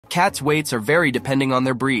Cats' weights are vary depending on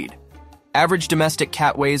their breed. Average domestic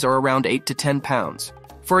cat weighs are around 8 to 10 pounds.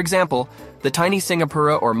 For example, the tiny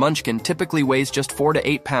Singapura or Munchkin typically weighs just 4 to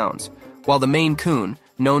 8 pounds, while the Maine Coon,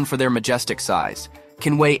 known for their majestic size,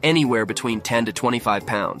 can weigh anywhere between 10 to 25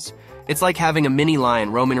 pounds. It's like having a mini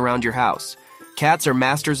lion roaming around your house. Cats are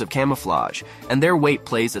masters of camouflage, and their weight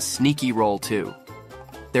plays a sneaky role too.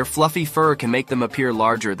 Their fluffy fur can make them appear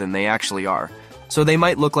larger than they actually are, so they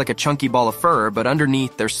might look like a chunky ball of fur, but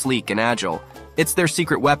underneath they're sleek and agile. It's their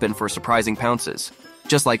secret weapon for surprising pounces.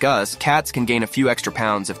 Just like us, cats can gain a few extra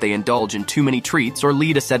pounds if they indulge in too many treats or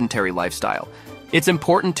lead a sedentary lifestyle. It's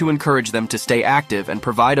important to encourage them to stay active and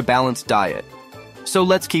provide a balanced diet. So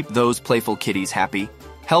let's keep those playful kitties happy,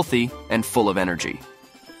 healthy, and full of energy.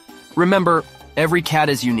 Remember, every cat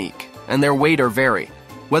is unique, and their weight vary.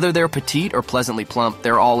 Whether they're petite or pleasantly plump,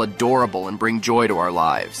 they're all adorable and bring joy to our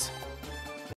lives.